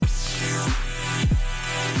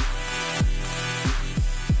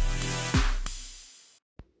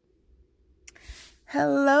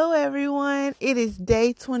It is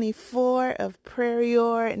day 24 of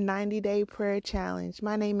Prayer 90-Day Prayer Challenge.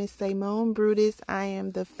 My name is Simone Brutus. I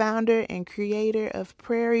am the founder and creator of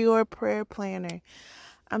Prayer Prayer Planner.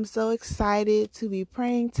 I'm so excited to be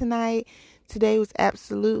praying tonight. Today was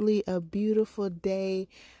absolutely a beautiful day.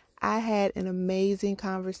 I had an amazing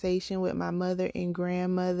conversation with my mother and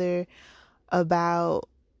grandmother about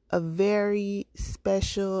a very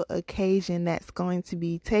special occasion that's going to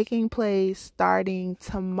be taking place starting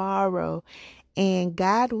tomorrow. And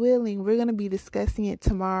God willing, we're going to be discussing it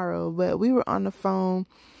tomorrow. But we were on the phone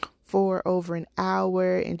for over an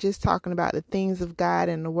hour and just talking about the things of God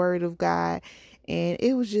and the Word of God. And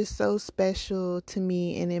it was just so special to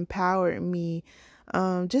me and empowered me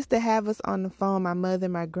just to have us on the phone, my mother,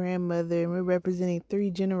 my grandmother, and we're representing 3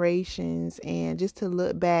 generations, and just to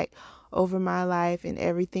look back over my life and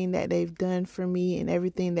everything that they've done for me and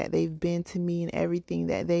everything that they've been to me and everything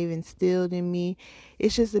that they've instilled in me.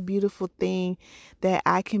 It's just a beautiful thing that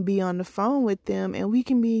I can be on the phone with them and we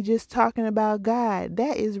can be just talking about God.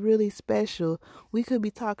 That is really special. We could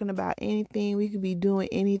be talking about anything. We could be doing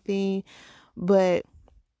anything, but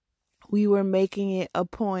we were making it a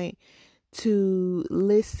point to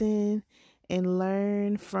listen and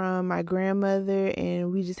learn from my grandmother,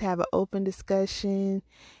 and we just have an open discussion.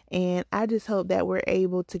 And I just hope that we're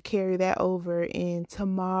able to carry that over in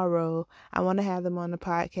tomorrow. I want to have them on the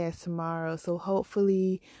podcast tomorrow, so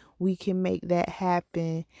hopefully we can make that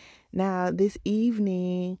happen. Now, this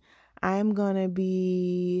evening, I'm going to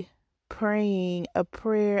be praying a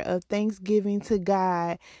prayer of thanksgiving to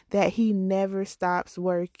God that He never stops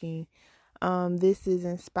working. This is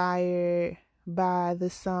inspired by the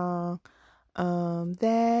song,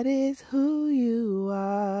 That Is Who You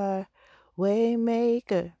Are,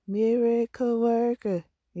 Waymaker, Miracle Worker.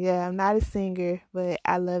 Yeah, I'm not a singer, but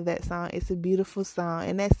I love that song. It's a beautiful song.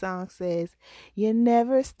 And that song says, you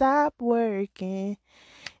never stop working.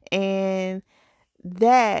 And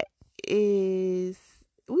that is,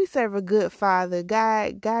 we serve a good Father.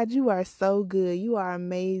 God, you are so good. You are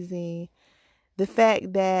amazing. The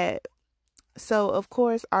fact that, so of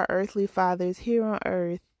course our earthly fathers here on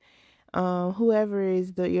earth, whoever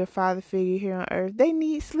is your father figure here on earth, they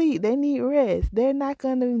need sleep, they need rest. They're not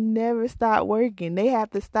gonna never stop working. They have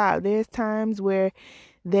to stop. There's times where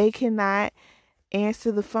they cannot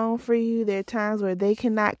answer the phone for you. There are times where they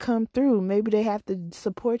cannot come through. Maybe they have to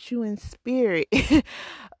support you in spirit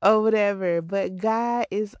or whatever. But God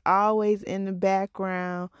is always in the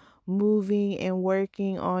background, moving and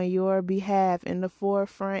working on your behalf, in the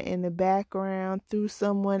forefront, in the background, through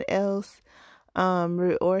someone else.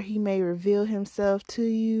 Or He may reveal Himself to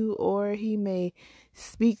you, or He may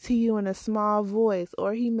speak to you in a small voice,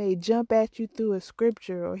 or He may jump at you through a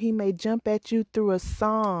scripture, or He may jump at you through a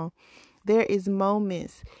song. There is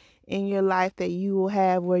moments in your life that you will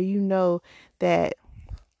have where you know that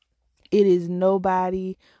it is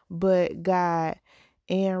nobody but God.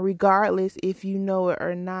 And regardless if you know it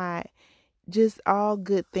or not, just all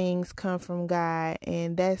good things come from God.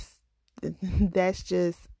 And that's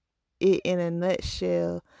just it in a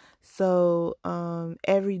nutshell. So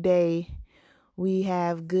every day we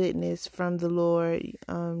have goodness from the Lord.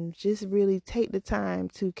 Just really take the time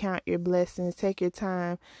to count your blessings. Take your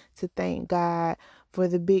time to thank God for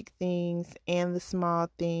the big things and the small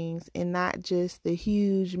things, and not just the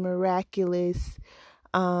huge, miraculous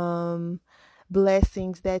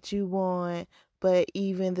blessings that you want, but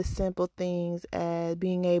even the simple things as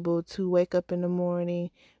being able to wake up in the morning,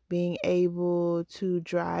 being able to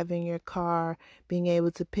drive in your car, being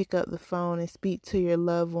able to pick up the phone and speak to your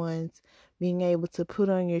loved ones, being able to put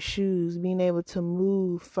on your shoes, being able to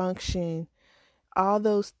move, function. All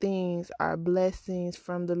those things are blessings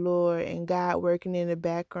from the Lord, and God working in the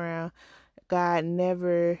background. God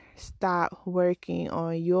never stopped working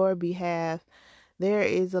on your behalf. There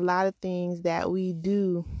is a lot of things that we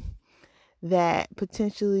do that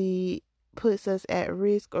potentially puts us at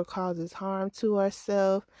risk or causes harm to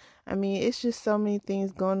ourselves. I mean, it's just so many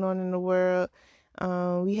things going on in the world.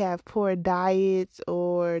 We have poor diets,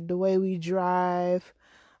 or the way we drive,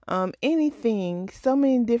 anything, so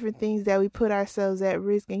many different things that we put ourselves at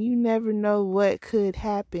risk, and you never know what could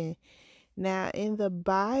happen. Now, in the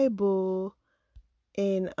Bible,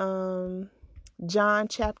 in John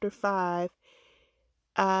chapter 5,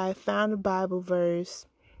 I found a Bible verse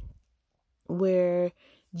where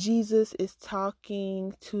Jesus is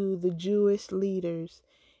talking to the Jewish leaders,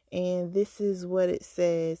 and this is what it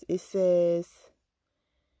says. It says,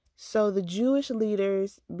 so the Jewish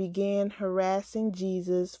leaders began harassing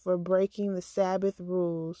Jesus for breaking the Sabbath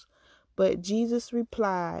rules, but Jesus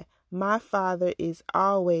replied, my Father is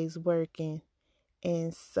always working,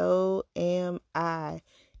 and so am I.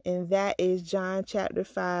 and that is John chapter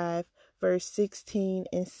 5, verse 16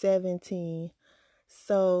 and 17.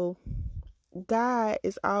 So God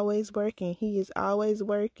is always working. He is always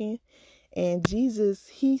working. And Jesus,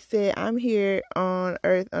 he said, I'm here on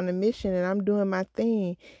earth on a mission and I'm doing my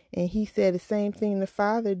thing. And he said the same thing the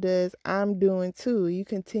Father does, I'm doing too. You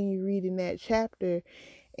continue reading that chapter.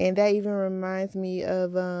 And that even reminds me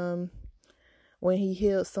of when he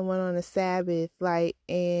healed someone on the Sabbath,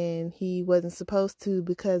 and he wasn't supposed to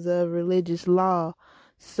because of religious law.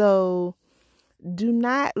 So do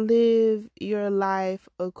not live your life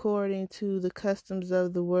according to the customs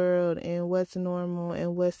of the world and what's normal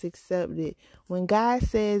and what's accepted. When God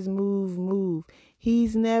says move, move.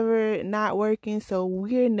 He's never not working, so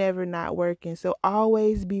we're never not working. So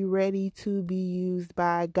always be ready to be used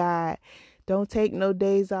by God. Don't take no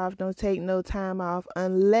days off. Don't take no time off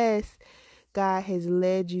unless God has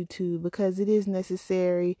led you to, because it is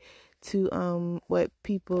necessary to what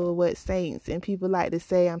saints and people like to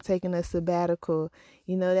say, I'm taking a sabbatical.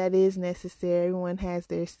 That is necessary. Everyone has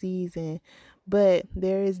their season, but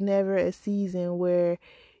there is never a season where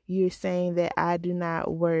you're saying that I do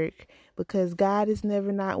not work, because God is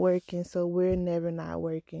never not working, so we're never not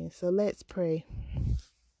working. So let's pray.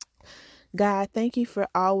 God, thank you for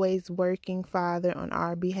always working, Father, on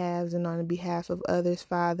our behalves and on the behalf of others,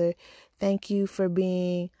 Father. Thank you for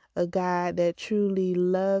being a God that truly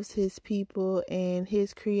loves his people and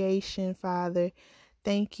his creation, Father.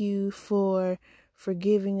 Thank you for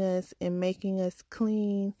forgiving us and making us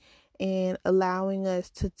clean and allowing us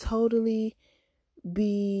to totally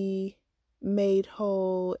be made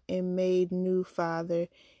whole and made new, Father,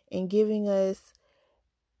 and giving us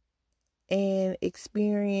an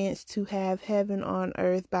experience to have heaven on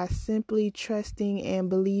earth by simply trusting and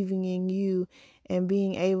believing in you and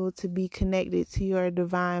being able to be connected to your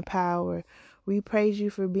divine power. We praise you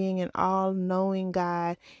for being an all-knowing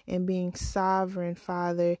God and being sovereign,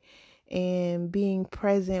 Father, and being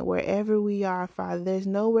present wherever we are, Father. There's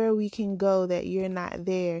nowhere we can go that you're not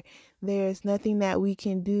there. There's nothing that we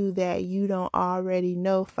can do that you don't already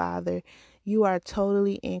know, Father. You are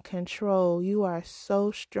totally in control. You are so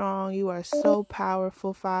strong. You are so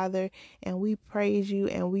powerful, Father. And we praise you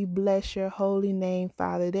and we bless your holy name,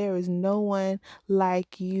 Father. There is no one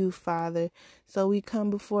like you, Father. So we come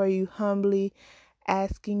before you humbly,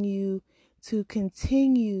 asking you to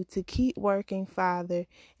continue to keep working, Father.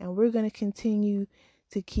 And we're going to continue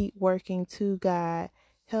to keep working too, God.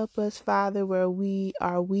 Help us, Father, where we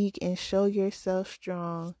are weak, and show yourself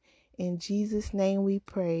strong. In Jesus' name we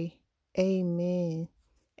pray. Amen.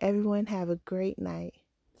 Everyone have a great night.